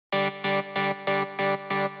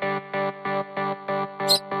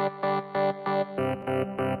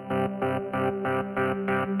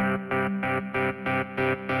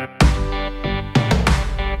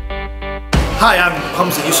Hi, I'm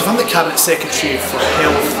Humza Yousaf. I'm the Cabinet Secretary for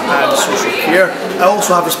Health and Social Care. I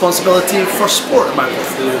also have responsibility for sport in my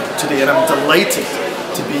portfolio today, and I'm delighted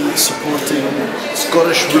to be supporting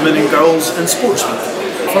Scottish women and girls in sports week.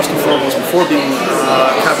 First and foremost, before being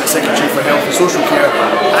Cabinet Secretary for Health and Social Care,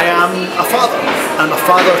 I am a father. I'm a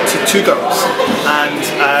father to two girls, and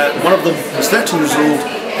one of them is 13 years old,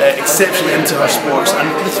 exceptionally into her sports, and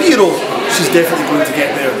the 3-year-old, she's definitely going to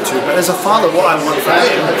get there too. But as a father, what I want for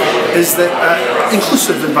them is that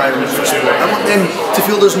inclusive environment for sport. I want them to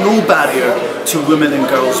feel there's no barrier to women and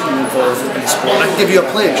girls being involved in sport. I can give you a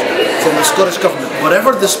pledge from the Scottish Government: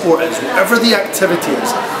 whatever the sport is, whatever the activity is,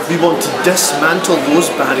 we want to dismantle those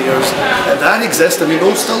barriers that exist, and we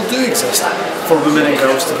know still do exist, for women and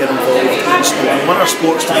girls to get involved in sport. We want our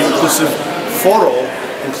sports to be inclusive for all,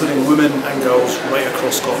 including women and girls right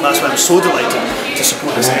across Scotland. That's why I'm so delighted to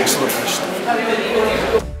support this excellent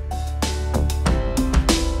initiative.